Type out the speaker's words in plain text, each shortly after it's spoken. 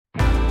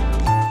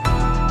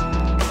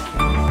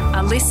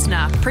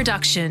listener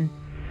production.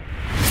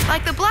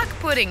 Like the black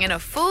pudding in a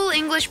full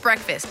English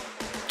breakfast.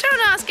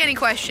 Don't ask any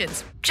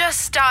questions.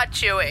 Just start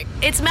chewing.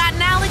 It's Matt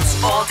and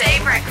Alex all day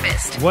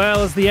breakfast.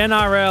 Well, as the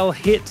NRL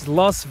hit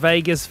Las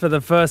Vegas for the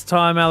first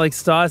time,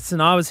 Alex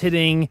Dyson, I was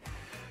hitting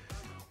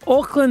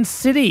Auckland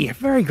City, a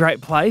very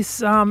great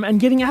place, and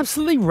getting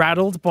absolutely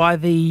rattled by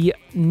the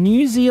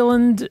New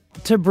Zealand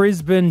to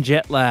Brisbane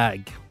jet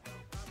lag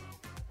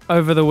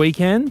over the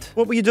weekend.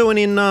 What were you doing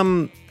in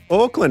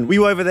Auckland? Were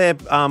you over there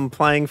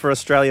playing for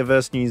Australia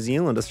versus New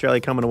Zealand?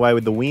 Australia coming away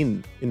with the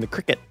win in the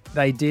cricket.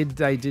 They did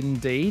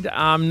indeed.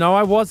 No,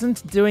 I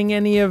wasn't doing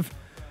any of...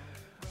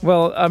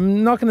 Well,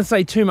 I'm not going to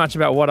say too much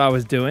about what I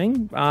was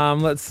doing.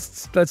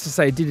 Let's just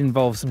say it did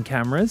involve some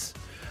cameras.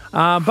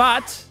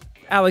 But,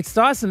 Alex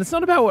Dyson, it's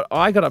not about what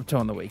I got up to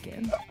on the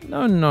weekend.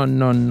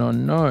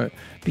 No.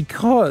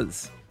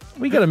 Because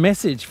we got a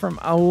message from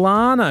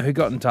Alana who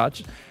got in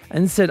touch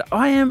and said,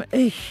 I am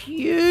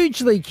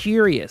hugely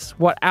curious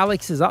what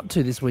Alex is up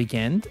to this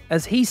weekend,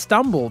 as he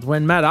stumbled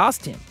when Matt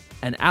asked him.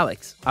 And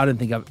Alex, I don't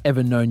think I've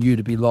ever known you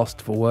to be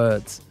lost for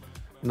words.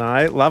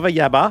 No, love a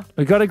yabba.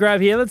 We've got a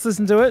grab here. Let's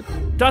listen to it.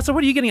 Dyson,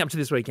 what are you getting up to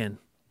this weekend?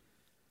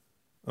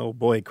 Oh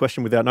boy,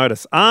 question without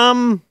notice.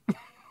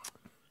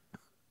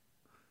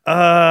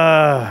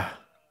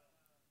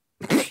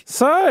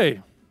 So,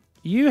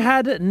 you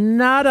had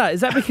nada.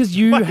 Is that because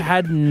you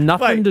had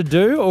nothing to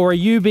do, or are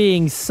you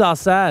being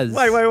sus as?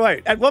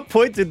 Wait. At what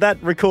point did that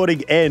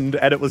recording end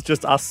and it was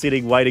just us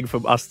sitting waiting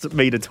for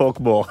me to talk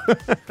more?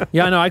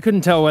 Yeah, I know. I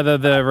couldn't tell whether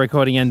the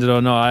recording ended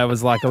or not. I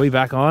was like, are we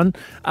back on?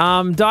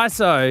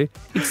 Dyso,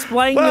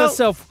 explain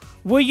yourself.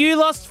 Were you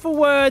lost for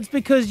words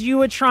because you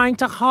were trying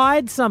to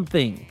hide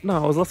something?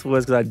 No, I was lost for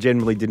words because I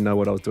genuinely didn't know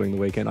what I was doing the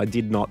weekend. I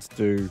did not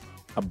do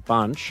a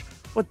bunch.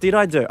 What did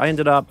I do?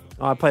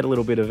 I played a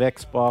little bit of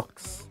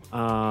Xbox.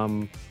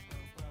 Might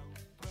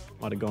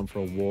have gone for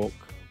a walk.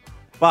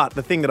 But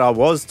the thing that I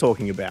was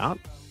talking about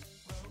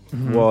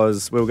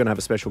was we were going to have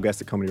a special guest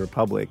at Comedy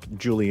Republic,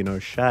 Julian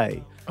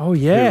O'Shea. Oh,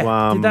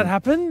 yeah. Did that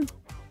happen?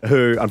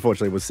 Who,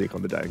 unfortunately, was sick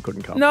on the day and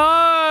couldn't come.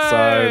 No!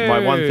 So my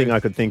one thing I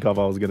could think of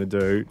I was going to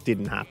do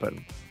didn't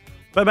happen.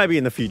 But maybe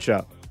in the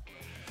future.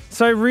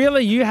 So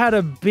really, you had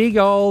a big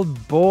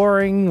old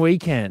boring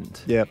weekend.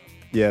 Yep.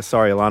 Yeah,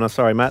 sorry, Alana.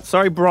 Sorry, Matt.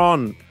 Sorry,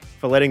 Bron,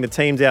 for letting the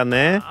team down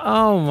there.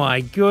 Oh,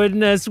 my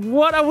goodness.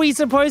 What are we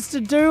supposed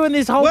to do in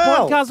this whole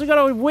podcast? We've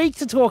got a week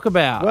to talk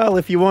about. Well,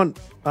 if you want,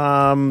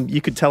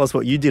 you could tell us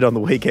what you did on the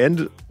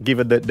weekend,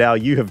 given that now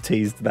you have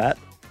teased that.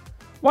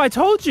 Well, I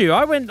told you.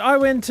 I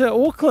went to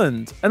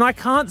Auckland, and I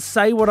can't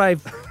say what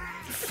I've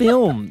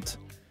filmed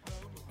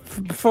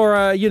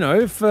for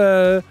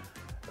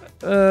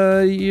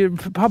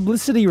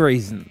publicity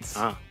reasons.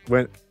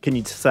 Can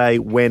you say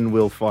when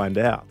we'll find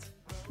out?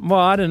 Well,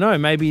 I don't know.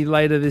 Maybe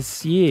later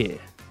this year.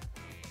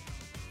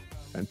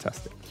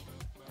 Fantastic.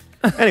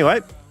 Anyway,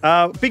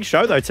 big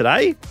show though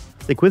today.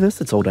 Stick with us.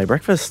 It's All Day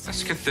Breakfast.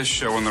 Let's get this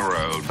show on the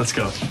road. Let's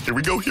go. Here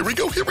we go.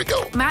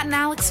 Matt and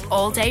Alex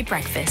all day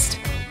breakfast.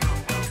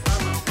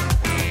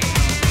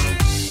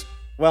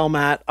 Well,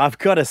 Matt, I've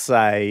got to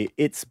say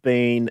it's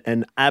been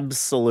an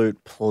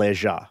absolute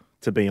pleasure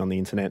to be on the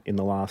internet in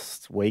the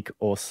last week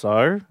or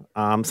so.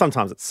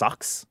 Sometimes it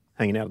sucks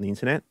hanging out on the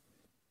internet.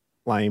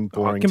 Lame,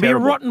 boring, It can terrible.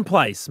 be a rotten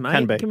place, mate.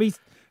 Can be. It can be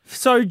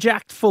so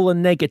jacked full of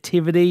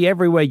negativity.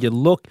 Everywhere you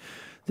look,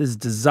 there's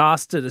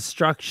disaster,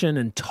 destruction,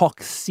 and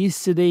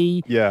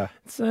toxicity. Yeah.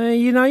 So,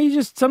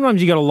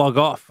 sometimes you got to log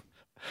off.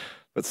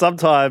 But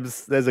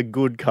sometimes there's a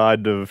good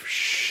kind of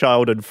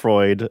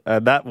schadenfreude,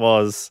 and that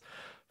was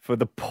for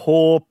the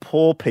poor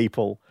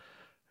people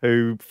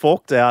who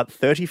forked out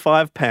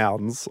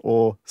 £35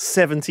 or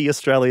 70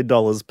 Australian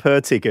dollars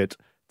per ticket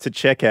to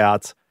check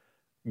out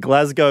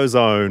Glasgow's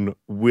own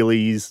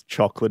Willy's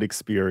Chocolate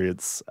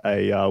Experience,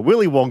 a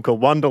Willy Wonka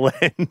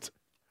Wonderland,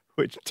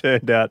 which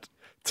turned out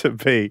to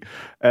be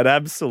an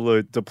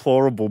absolute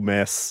deplorable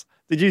mess.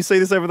 Did you see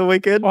this over the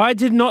weekend? I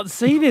did not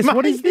see this. Mate,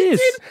 What is this?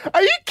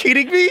 Are you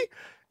kidding me?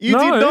 You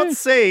No. did not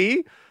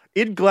see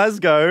in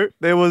Glasgow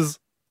there was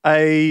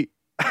a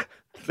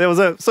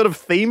sort of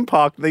theme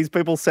park these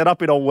people set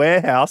up in a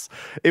warehouse.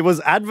 It was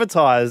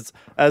advertised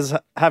as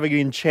having an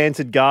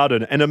enchanted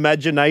garden, an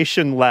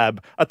imagination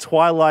lab, a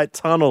twilight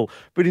tunnel,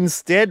 but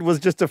instead was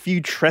just a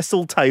few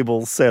trestle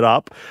tables set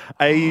up,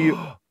 a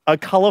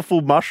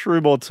colourful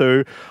mushroom or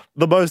two,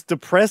 the most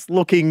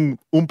depressed-looking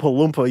Oompa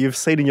Loompa you've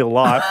seen in your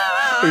life,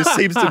 who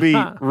seems to be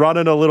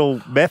running a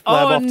little meth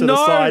lab off to the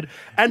side,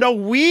 and a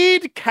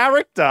weird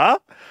character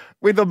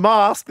with a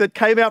mask that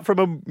came out from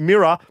a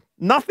mirror.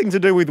 Nothing to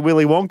do with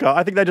Willy Wonka.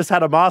 I think they just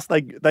had a mask.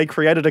 They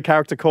created a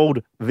character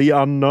called The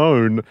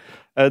Unknown.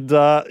 And,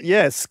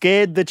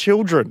 scared the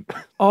children.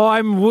 Oh,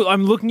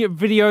 I'm looking at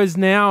videos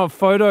now,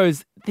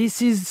 photos.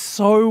 This is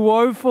so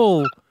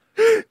woeful.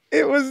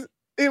 It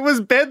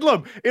was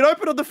bedlam. It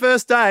opened on the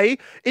first day.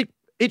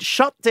 It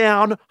shut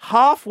down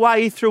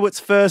halfway through its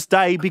first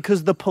day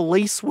because the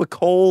police were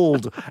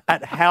called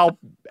at how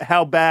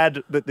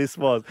bad that this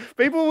was.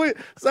 People were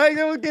saying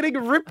they were getting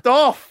ripped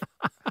off.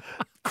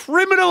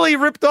 Criminally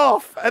ripped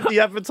off at the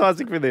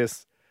advertising for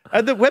this.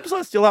 And the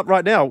website's still up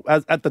right now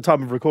at the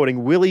time of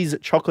recording,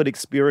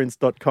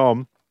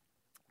 willyschocolateexperience.com.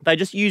 They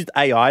just used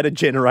AI to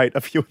generate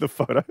a few of the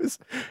photos,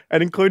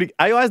 and including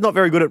AI is not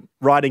very good at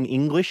writing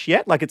English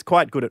yet. Like, it's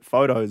quite good at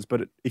photos,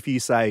 but if you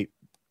say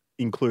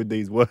include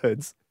these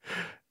words,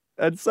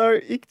 and so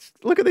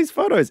look at these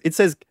photos. It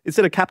says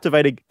instead of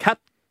captivating,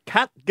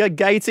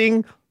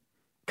 catgagating,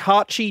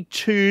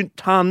 Karchi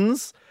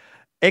tons,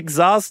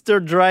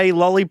 Exaster Dre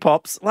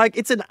lollipops. Like,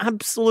 it's an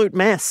absolute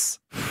mess.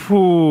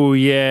 Ooh,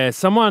 yeah.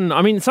 Someone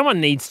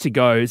needs to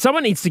go.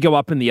 Someone needs to go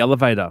up in the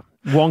elevator.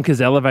 Wonka's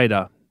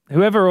elevator.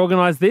 Whoever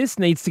organised this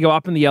needs to go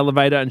up in the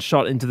elevator and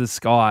shot into the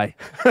sky.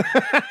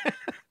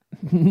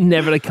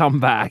 Never to come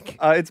back.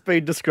 It's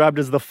been described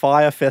as the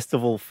Fyre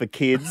Festival for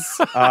kids.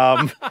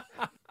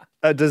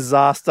 A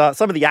disaster.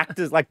 Some of the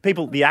actors,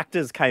 the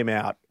actors came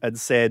out and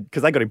said,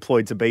 because they got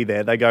employed to be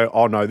there, they go,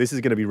 oh no, this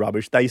is going to be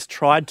rubbish. They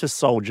tried to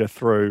soldier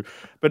through,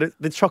 but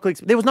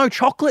there was no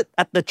chocolate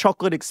at the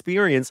chocolate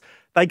experience.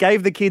 They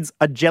gave the kids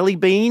a jelly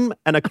bean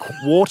and a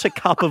quarter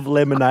cup of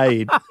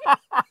lemonade.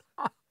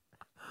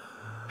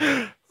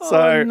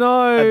 So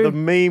no. The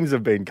memes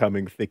have been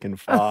coming thick and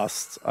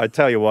fast. I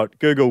tell you what,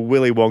 Google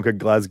Willy Wonka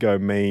Glasgow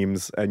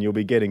memes and you'll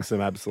be getting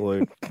some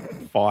absolute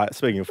fire.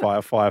 Speaking of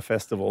Fyre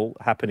Festival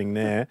happening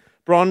there.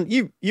 Bron,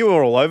 you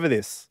were all over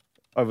this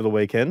over the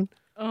weekend.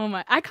 Oh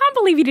my, I can't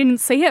believe you didn't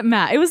see it,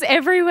 Matt. It was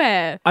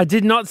everywhere. I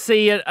did not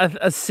see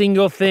a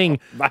single thing.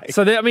 Mate.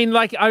 So,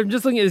 I'm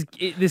just looking at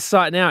this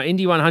site now.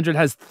 Indie 100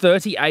 has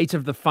 38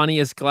 of the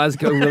funniest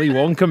Glasgow Willy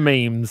Wonka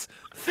memes.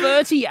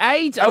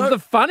 38 of the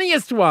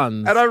funniest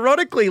ones. And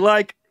ironically,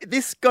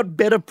 this got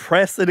better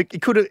press than it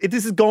could have.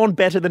 This has gone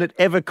better than it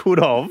ever could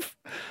have.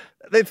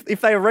 If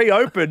they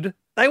reopened,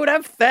 they would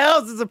have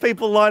thousands of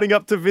people lining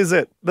up to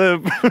visit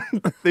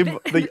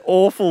the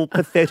awful,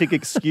 pathetic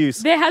excuse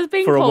There has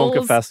been for calls, a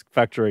Wonka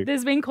factory.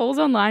 There's been calls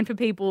online for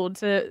people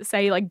to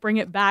say, bring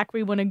it back,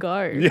 we want to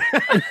go.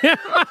 Yeah.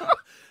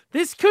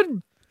 This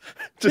could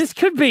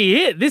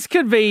be it. This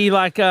could be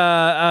like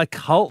a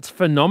cult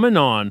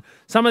phenomenon.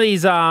 Some of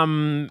these,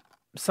 some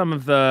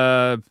of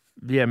the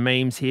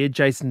memes here.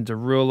 Jason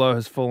Derulo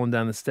has fallen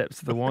down the steps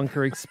of the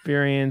Wonka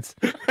experience.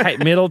 Kate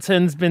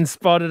Middleton's been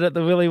spotted at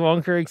the Willy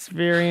Wonka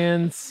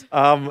experience.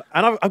 And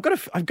I've got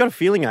a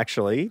feeling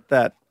actually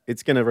that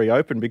it's going to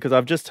reopen because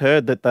I've just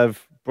heard that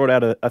they've brought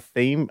out a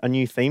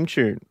new theme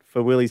tune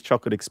for Willy's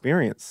Chocolate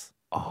Experience.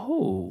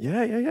 Oh,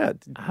 yeah.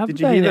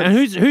 Did you hear that? And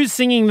who's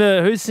singing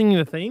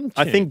the theme tune?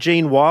 I think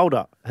Gene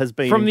Wilder has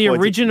been from the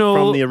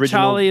original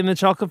Charlie and the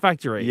Chocolate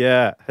Factory.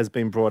 Yeah, has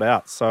been brought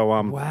out. So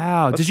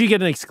wow, did you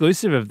get an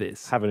exclusive of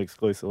this? Have an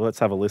exclusive. Let's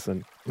have a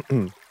listen.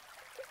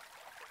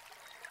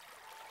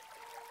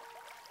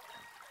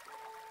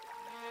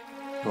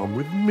 Come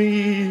with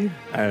me,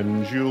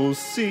 and you'll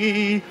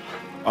see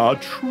a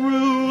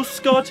true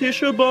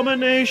Scottish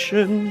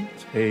abomination.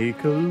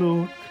 Take a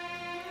look.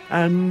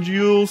 And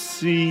you'll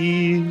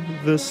see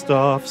the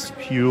staff's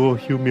pure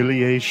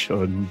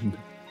humiliation.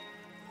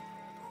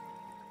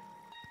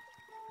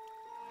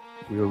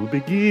 We'll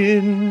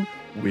begin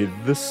with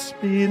the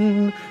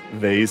spin.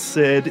 They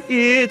said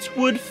it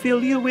would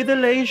fill you with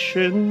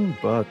elation,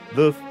 but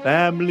the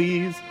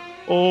families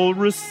all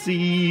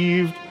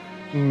received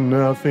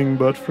nothing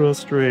but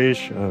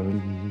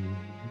frustration.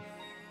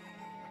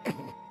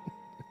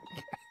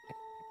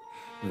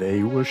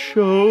 They were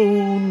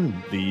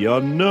shown the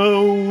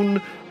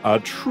unknown, a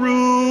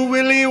true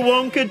Willy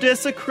Wonka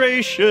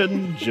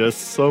desecration,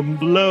 just some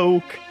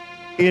bloke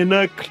in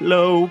a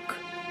cloak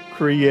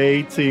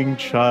creating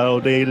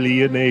child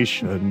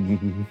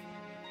alienation.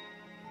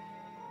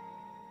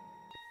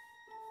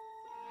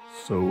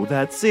 So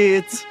that's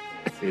it.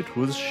 It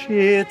was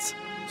shit.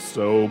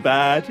 So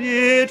bad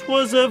it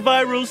was a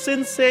viral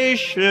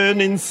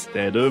sensation.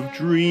 Instead of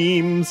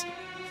dreams,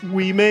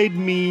 we made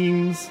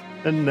memes.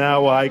 And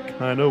now I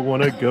kind of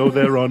want to go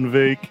there on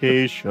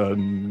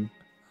vacation.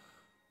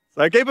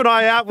 So keep an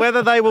eye out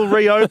whether they will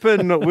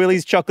reopen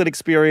Willy's Chocolate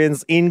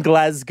Experience in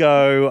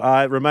Glasgow.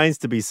 It remains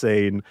to be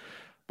seen.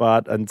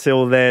 But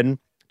until then,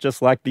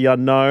 just like the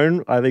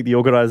unknown, I think the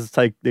organisers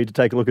need to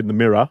take a look in the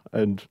mirror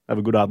and have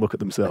a good hard look at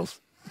themselves.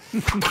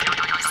 Name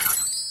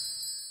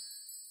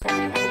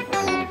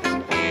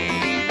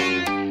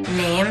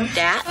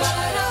that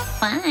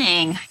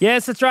thing.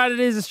 Yes, that's right. It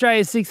is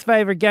Australia's sixth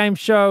favourite game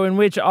show in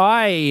which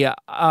I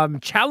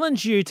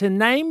challenge you to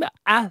name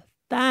a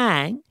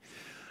thing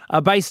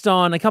based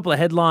on a couple of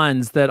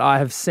headlines that I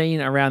have seen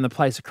around the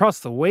place across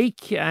the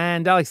week.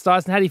 And Alex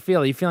Dyson, how do you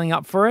feel? Are you feeling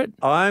up for it?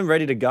 I'm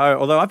ready to go,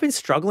 although I've been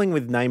struggling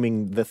with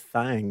naming the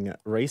thing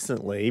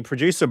recently.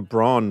 Producer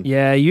Bron.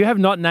 Yeah, you have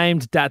not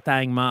named that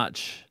thing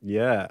much.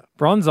 Yeah.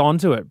 Bron's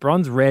onto it.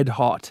 Bron's red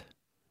hot.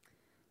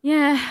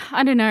 Yeah,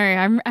 I don't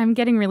know. I'm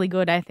getting really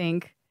good, I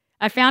think.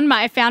 I found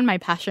my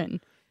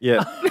passion.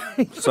 Yeah.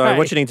 So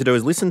what you need to do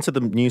is listen to the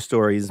news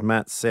stories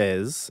Matt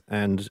says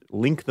and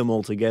link them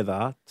all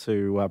together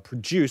to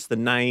produce the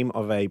name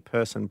of a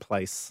person,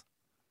 place.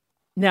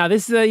 Now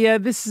this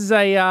is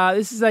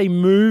a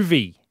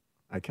movie.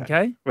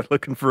 Okay. We're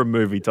looking for a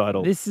movie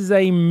title. This is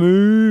a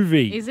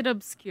movie. Is it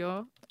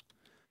obscure?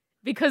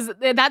 because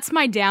that's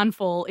my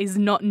downfall is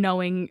not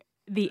knowing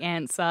the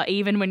answer,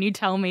 even when you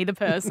tell me the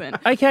person.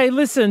 Okay,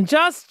 listen,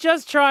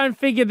 just try and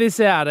figure this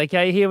out.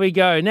 Okay, here we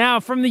go. Now,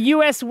 from the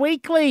US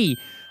Weekly,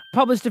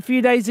 published a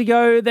few days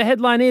ago, the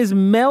headline is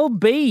Mel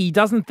B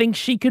doesn't think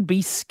she could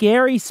be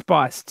Scary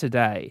Spice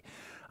today.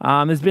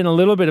 There's been a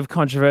little bit of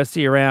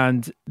controversy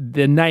around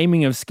the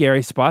naming of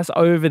Scary Spice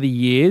over the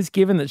years,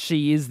 given that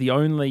she is the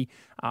only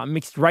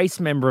mixed race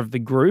member of the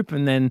group,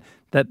 and then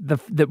that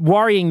the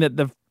worrying that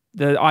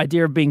the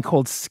idea of being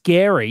called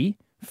scary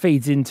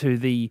feeds into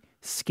the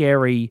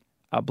scary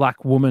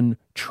black woman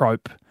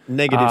trope.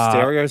 Negative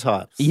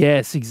stereotypes.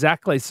 Yes,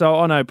 exactly. So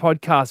on a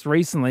podcast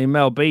recently,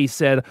 Mel B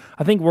said,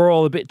 I think we're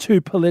all a bit too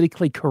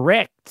politically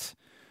correct.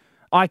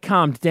 I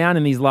calmed down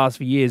in these last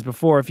few years.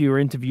 Before, if you were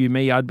interviewing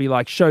me, I'd be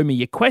like, show me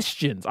your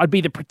questions. I'd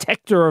be the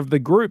protector of the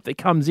group that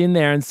comes in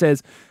there and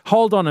says,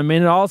 hold on a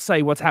minute, I'll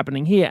say what's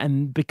happening here.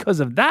 And because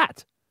of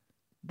that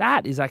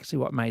is actually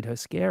what made her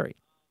scary.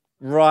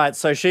 Right.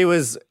 So she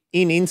was,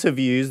 in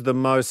interviews, the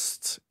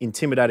most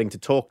intimidating to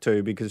talk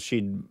to because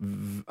she'd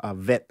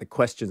vet the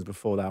questions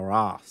before they were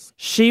asked.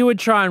 She would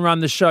try and run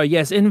the show,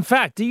 yes. In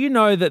fact, do you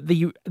know that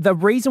the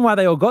reason why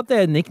they all got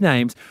their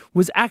nicknames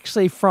was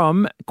actually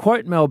from,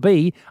 quote Mel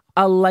B,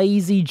 a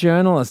lazy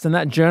journalist. And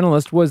that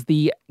journalist was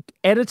the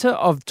editor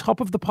of Top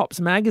of the Pops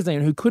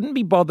magazine who couldn't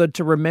be bothered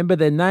to remember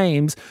their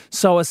names,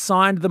 so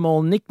assigned them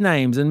all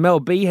nicknames. And Mel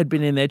B had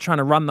been in there trying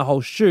to run the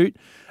whole shoot.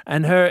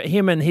 And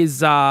him and his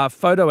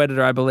photo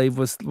editor, I believe,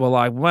 were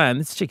like, man,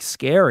 this chick's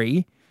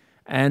scary.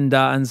 And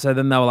so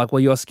then they were like,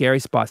 well, you're Scary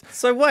Spice.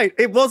 So wait,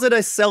 it wasn't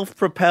a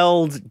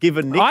self-propelled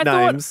given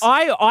nicknames.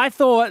 I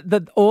thought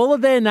that all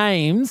of their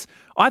names,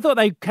 I thought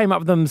they came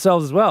up with them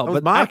themselves as well.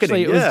 But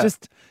marketing,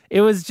 actually,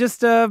 it was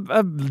just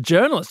a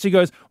journalist who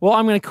goes, well,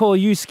 I'm going to call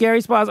you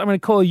Scary Spice. I'm going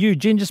to call you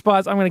Ginger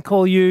Spice. I'm going to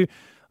call you,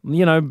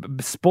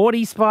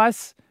 Sporty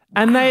Spice.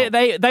 And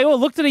they all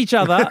looked at each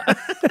other.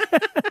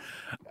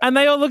 And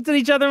they all looked at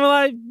each other and were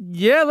like,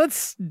 yeah,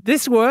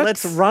 this works.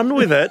 Let's run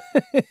with it.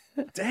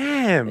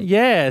 Damn.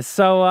 Yeah,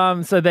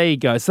 so there you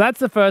go. So that's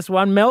the first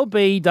one. Mel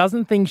B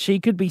doesn't think she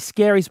could be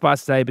Scary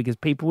Spice today because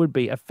people would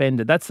be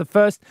offended. That's the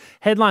first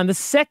headline. The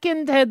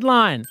second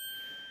headline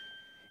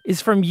is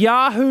from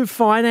Yahoo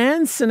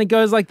Finance, and it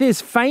goes like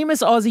this.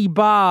 Famous Aussie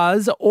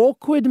bars,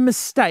 awkward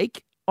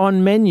mistake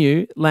on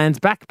menu lands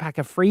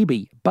backpacker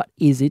freebie, but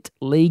is it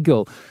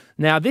legal?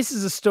 Now, this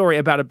is a story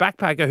about a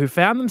backpacker who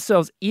found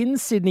themselves in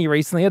Sydney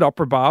recently at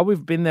Opera Bar.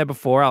 We've been there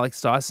before,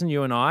 Alex Dyson,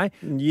 you and I.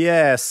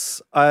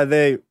 Yes.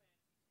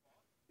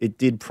 It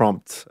did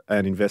prompt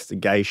an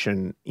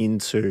investigation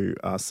into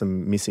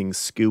some missing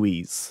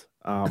scoooies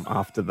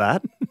after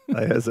that.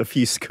 There's a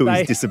few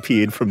scoooies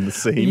disappeared from the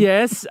scene.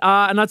 Yes.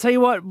 And I'll tell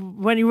you what,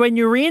 when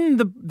you're in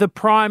the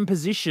prime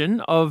position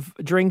of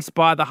drinks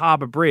by the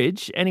Harbour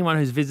Bridge, anyone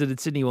who's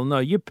visited Sydney will know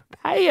you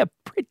pay a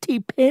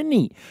pretty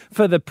penny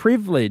for the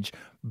privilege.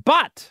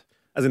 But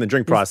as in the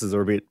drink prices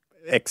are a bit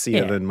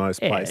exier than most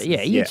places.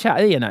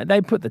 Yeah,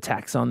 they put the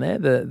tax on there,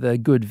 the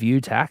good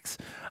view tax.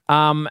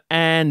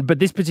 But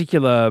this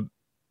particular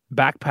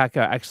backpacker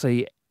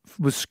actually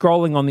was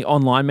scrolling on the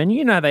online menu.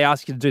 You know, they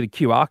ask you to do the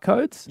QR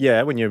codes.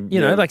 Yeah, when you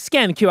know, like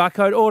scan the QR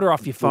code, order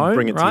off your phone,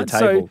 bring it right?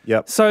 to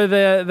your table. So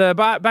the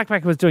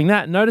backpacker was doing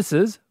that.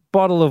 Notices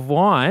bottle of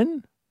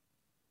wine,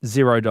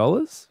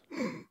 $0.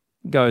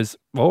 Goes,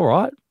 all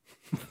right.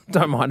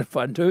 Don't mind if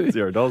I do.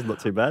 $0,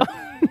 not too bad.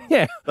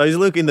 Yeah. So you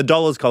look in the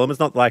dollars column. It's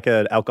not like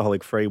an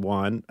alcoholic-free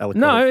wine. It's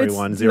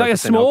wine, 0% like a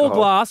small alcohol.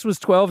 glass was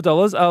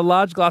 $12, a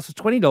large glass was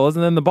 $20,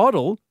 and then the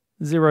bottle,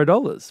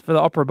 $0 for the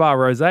Opera Bar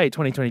Rosé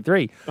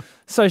 2023.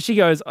 So she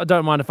goes, I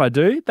don't mind if I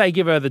do. They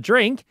give her the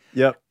drink.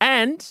 Yep.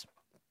 And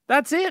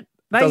that's it.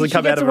 Doesn't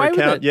come out of her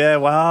account. Yeah,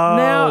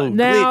 wow.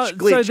 Now,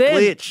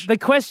 glitch. The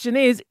question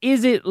is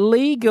it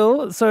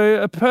legal?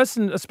 So a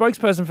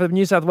spokesperson for the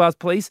New South Wales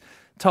Police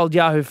told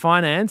Yahoo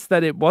Finance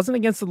that it wasn't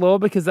against the law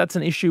because that's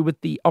an issue with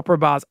the Opera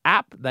Bar's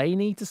app. They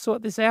need to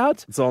sort this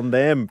out. It's on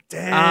them.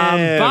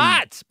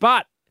 Damn.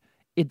 But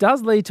it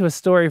does lead to a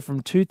story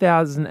from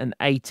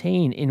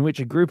 2018 in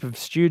which a group of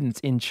students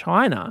in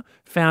China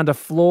found a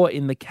flaw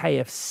in the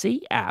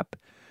KFC app,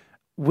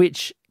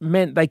 which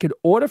meant they could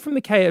order from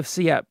the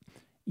KFC app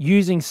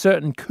using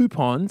certain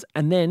coupons,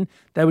 and then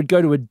they would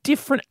go to a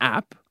different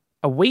app,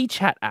 a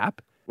WeChat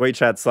app.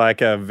 WeChat's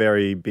like a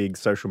very big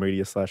social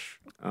media /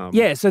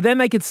 so then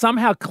they could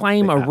somehow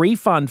claim a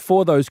refund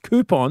for those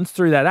coupons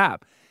through that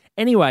app.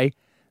 Anyway,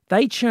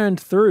 they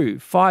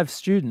five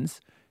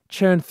students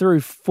churned through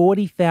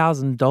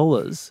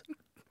 $40,000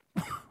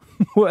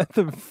 worth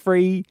of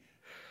free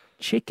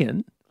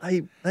chicken.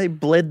 They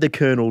bled the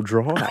kernel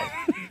dry.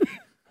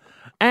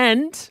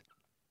 And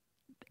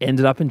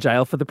ended up in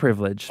jail for the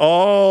privilege.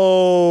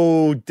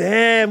 Oh,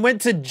 damn. Went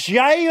to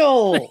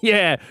jail.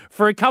 Yeah,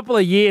 for a couple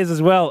of years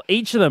as well,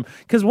 each of them.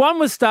 Because one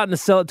was starting to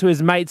sell it to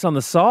his mates on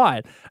the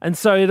side. And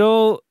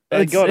so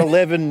They got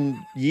 11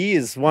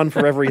 years, one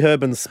for every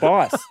herb and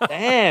spice.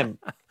 Damn.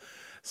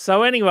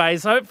 So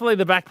anyways, hopefully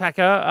the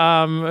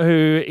backpacker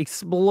who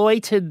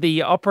exploited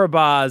the Opera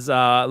Bar's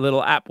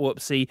little app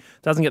whoopsie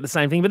doesn't get the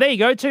same thing. But there you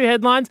go, 2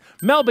 headlines.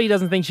 Mel B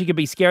doesn't think she could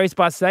be Scary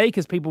Spice today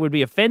because people would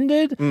be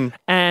offended.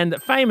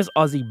 And famous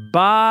Aussie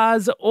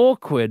Bar's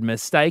awkward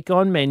mistake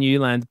on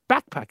menu lands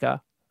backpacker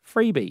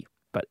freebie.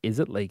 But is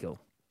it legal?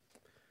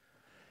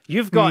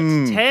 You've got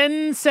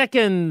 10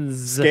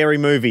 seconds. Scary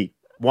movie,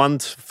 1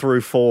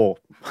 through 4.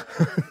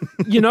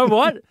 You know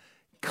what?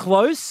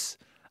 Close.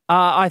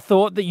 I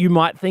thought that you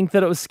might think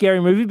that it was a scary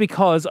movie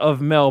because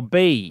of Mel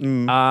B.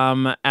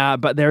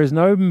 But there is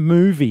no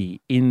movie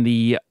in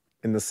the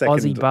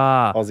second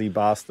Aussie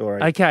bar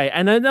story. Okay,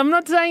 and I'm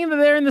not saying that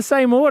they're in the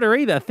same order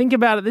either. Think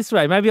about it this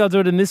way. Maybe I'll do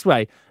it in this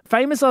way.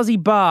 Famous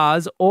Aussie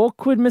Bar's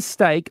awkward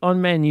mistake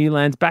on menu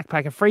lands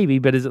backpacker freebie,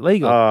 but is it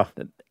legal?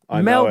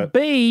 Mel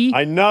B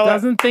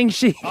doesn't think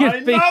she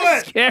could be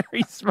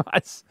Scary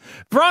Spice.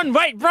 Bron,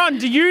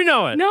 do you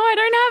know it? No, I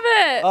don't have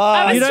it.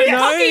 I was too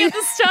cocky at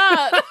the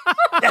start.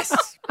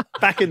 Yes,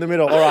 back in the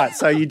middle. All right,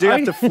 so you do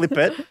have to flip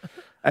it.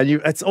 And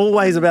it's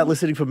always about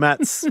listening for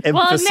Matt's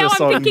emphasis now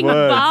I'm on thinking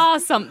words. bar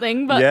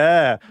something, but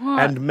yeah. What?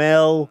 And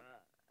Mel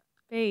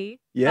B.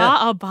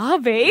 Yeah.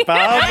 Barbie.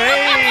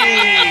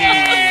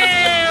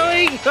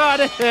 We got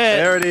it.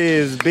 There it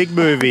is. Big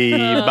movie.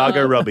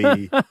 Margot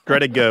Robbie.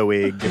 Greta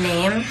Gerwig.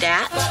 Name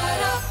that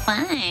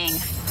thing.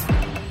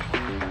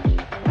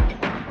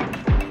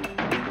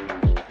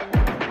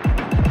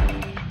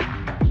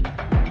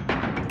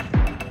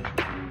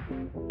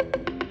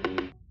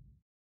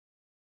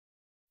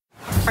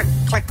 Click,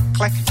 click,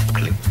 click,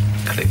 click,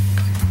 click.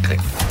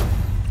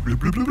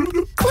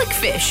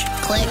 Clickfish.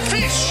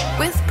 Clickfish.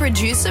 With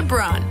producer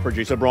Bron.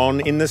 Producer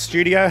Bron in the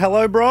studio.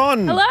 Hello,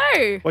 Bron.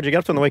 Hello. What'd you get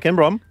up to on the weekend,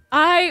 Bron?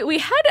 We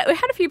had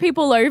a few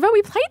people over.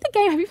 We played the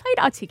game. Have you played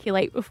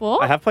Articulate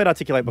before? I have played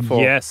Articulate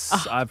before. Yes,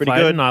 I've pretty played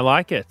good. it and I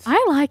like it.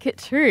 I like it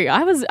too.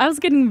 I was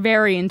getting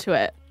very into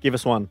it. Give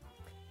us one.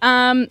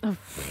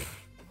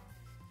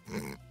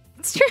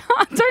 It's true.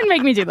 Don't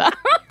make me do that.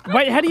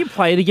 Wait, how do you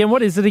play it again?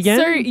 What is it again?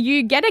 So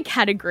you get a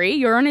category.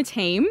 You're on a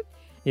team.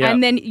 Yeah.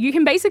 And then you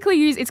can basically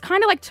use, it's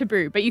kind of like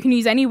Taboo, but you can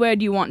use any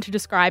word you want to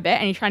describe it,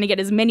 and you're trying to get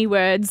as many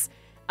words.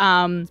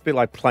 It's a bit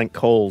like plank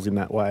calls in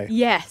that way.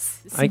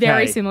 Yes. It's Okay.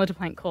 very similar to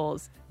plank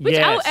calls.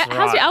 Yes, How's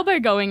right. your elbow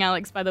going,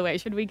 Alex, by the way?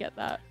 Should we get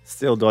that?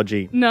 Still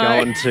dodgy. No.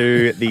 Going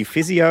to the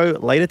physio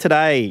later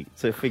today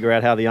to figure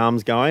out how the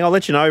arm's going. I'll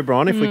let you know,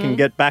 Bron, if we can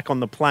get back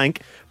on the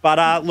plank.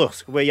 But look,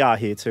 we are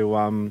here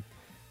to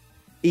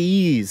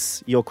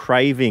ease your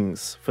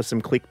cravings for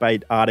some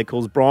clickbait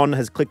articles. Bron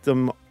has clicked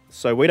them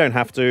so we don't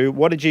have to.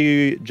 What did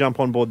you jump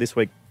on board this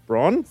week,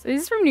 Bron? So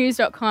this is from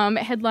news.com.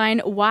 Headline,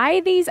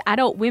 Why These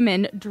Adult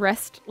Women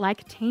Dressed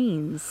Like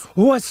Teens.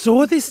 Oh, I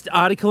saw this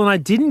article and I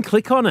didn't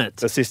click on it.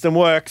 The system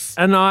works.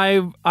 And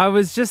I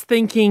was just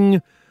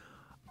thinking,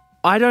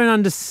 I don't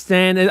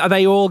understand. Are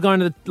they all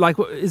going to,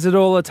 is it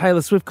all a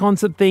Taylor Swift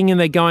concert thing and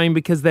they're going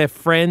because their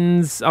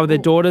friends or their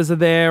daughters are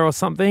there or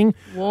something?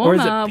 Or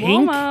is it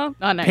Pink? Warmer.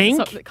 Oh, no.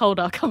 Pink? It's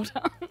colder.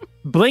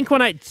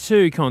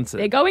 Blink-182 concert.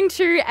 They're going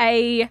to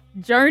a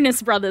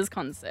Jonas Brothers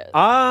concert.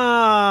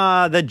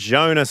 The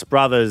Jonas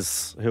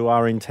Brothers who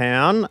are in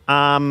town.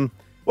 What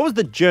was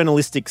the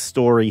journalistic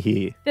story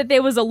here? That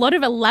there was a lot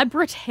of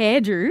elaborate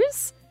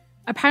hairdos,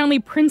 apparently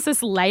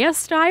Princess Leia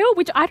style,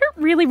 which I don't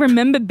really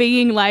remember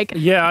being like.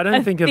 Yeah, I don't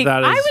a think of thing.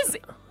 that as... I was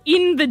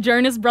in the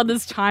Jonas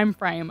Brothers time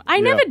frame. I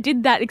never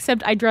did that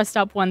except I dressed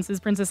up once as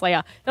Princess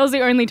Leia. That was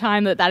the only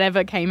time that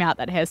ever came out,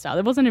 that hairstyle.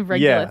 It wasn't a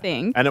regular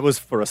thing. And it was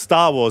for a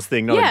Star Wars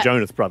thing, not a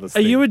Jonas Brothers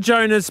thing. Are you a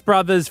Jonas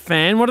Brothers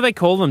fan? What do they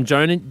call them?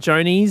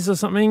 Jonies or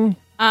something?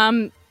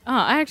 I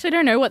actually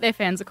don't know what their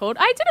fans are called.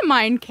 I didn't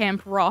mind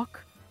Camp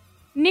Rock.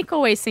 Nick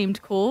always seemed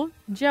cool.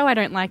 Joe, I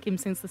don't like him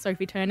since the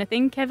Sophie Turner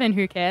thing. Kevin,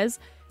 who cares?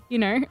 You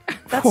know.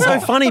 That's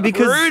so funny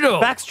because Brutal.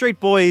 Backstreet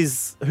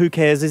Boys, who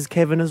cares, is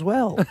Kevin as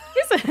well. Is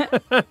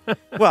it?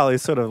 Well,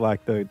 he's sort of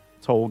like the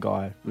tall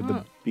guy with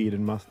the beard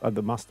and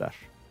the mustache.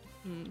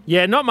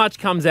 Yeah, not much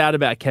comes out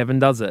about Kevin,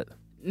 does it?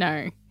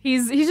 No.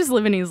 He's just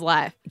living his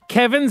life.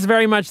 Kevin's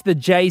very much the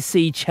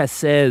JC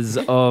Chasez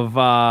of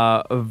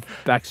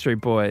Backstreet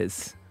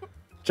Boys.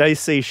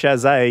 JC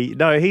Chazé,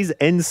 no, he's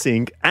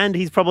NSYNC, and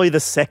he's probably the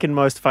second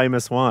most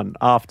famous one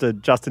after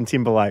Justin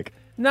Timberlake.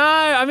 No,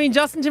 I mean,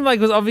 Justin Timberlake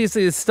was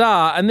obviously the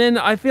star, and then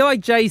I feel like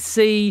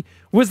JC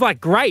was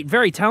great,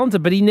 very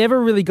talented, but he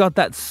never really got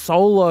that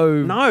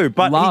solo No,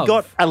 but love. he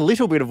got a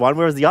little bit of one,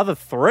 whereas the other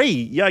three,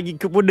 you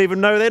wouldn't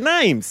even know their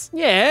names.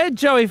 Yeah,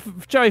 Joey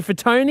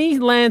Fatoni,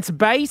 Lance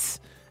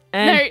Bass,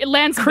 and No,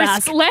 Lance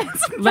Bass.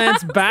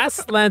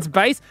 Lance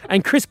Bass,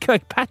 and Chris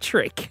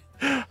Kirkpatrick.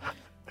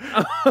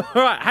 All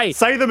right, hey.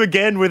 Say them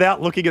again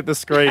without looking at the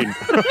screen.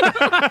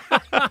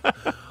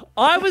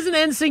 I was an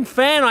NSYNC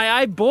fan.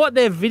 I bought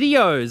their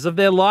videos of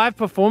their live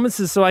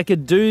performances so I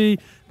could do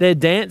their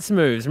dance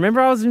moves. Remember,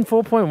 I was in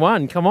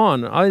 4.1. Come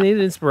on. I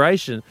needed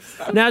inspiration.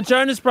 Now,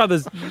 Jonas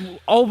Brothers,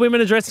 old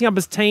women are dressing up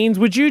as teens.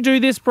 Would you do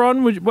this,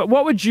 Bron?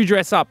 What would you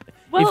dress up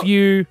if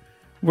you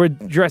were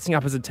dressing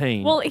up as a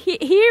teen? Well,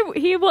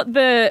 hear what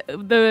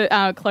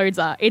the clothes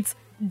are. It's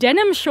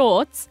denim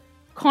shorts,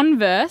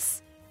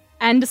 Converse,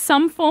 and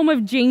some form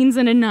of jeans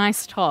and a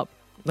nice top.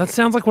 That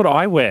sounds like what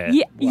I wear.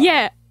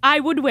 Yeah, I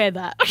would wear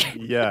that.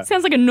 Yeah.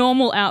 Sounds like a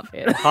normal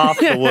outfit. Half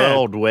the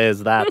world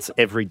wears that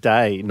every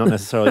day, not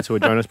necessarily to a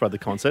Jonas Brother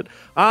concert.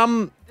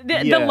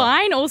 The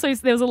line also,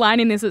 there was a line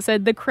in this that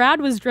said, the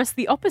crowd was dressed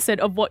the opposite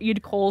of what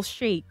you'd call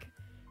chic.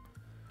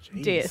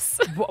 Diss.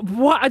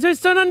 What? I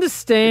just don't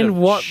understand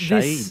what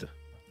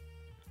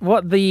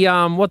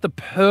the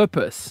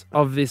purpose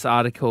of this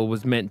article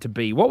was meant to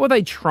be. What were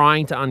they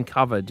trying to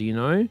uncover? Do you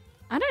know?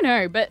 I don't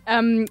know, but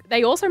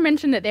they also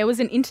mentioned that there was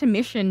an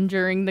intermission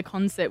during the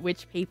concert,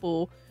 which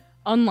people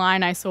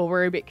online I saw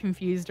were a bit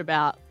confused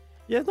about.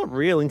 Yeah, it's not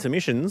real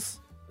intermissions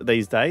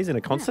these days in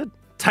a concert.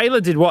 Taylor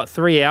did what,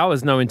 3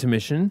 hours, no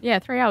intermission? Yeah,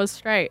 3 hours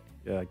straight.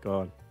 Yeah,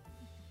 God.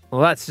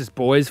 Well, that's just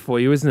boys for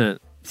you, isn't it?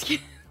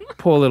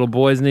 Poor little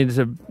boys needed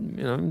to,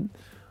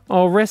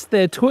 rest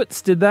their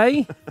toots, did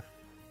they?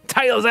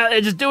 Taylor's out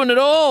there just doing it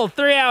all,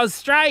 3 hours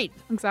straight.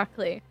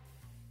 Exactly.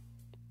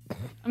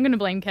 I'm going to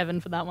blame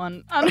Kevin for that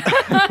one.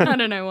 I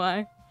don't know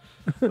why.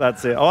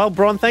 That's it. Oh, well,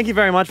 Bron, thank you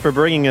very much for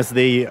bringing us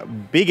the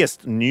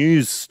biggest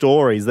news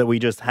stories that we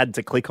just had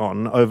to click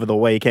on over the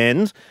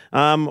weekend.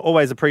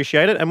 Always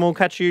appreciate it, and we'll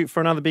catch you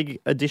for another big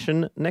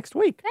edition next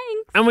week.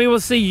 Thanks. And we will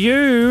see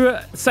you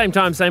same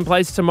time, same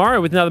place tomorrow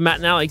with another Matt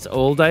and Alex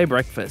all-day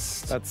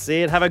breakfast. That's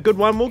it. Have a good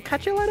one. We'll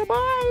catch you later.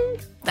 Bye.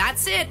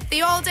 That's it.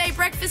 The all-day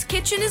breakfast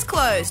kitchen is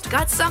closed.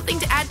 Got something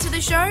to add to the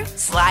show?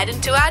 Slide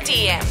into our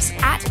DMs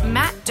at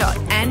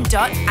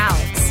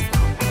matt.and.alex.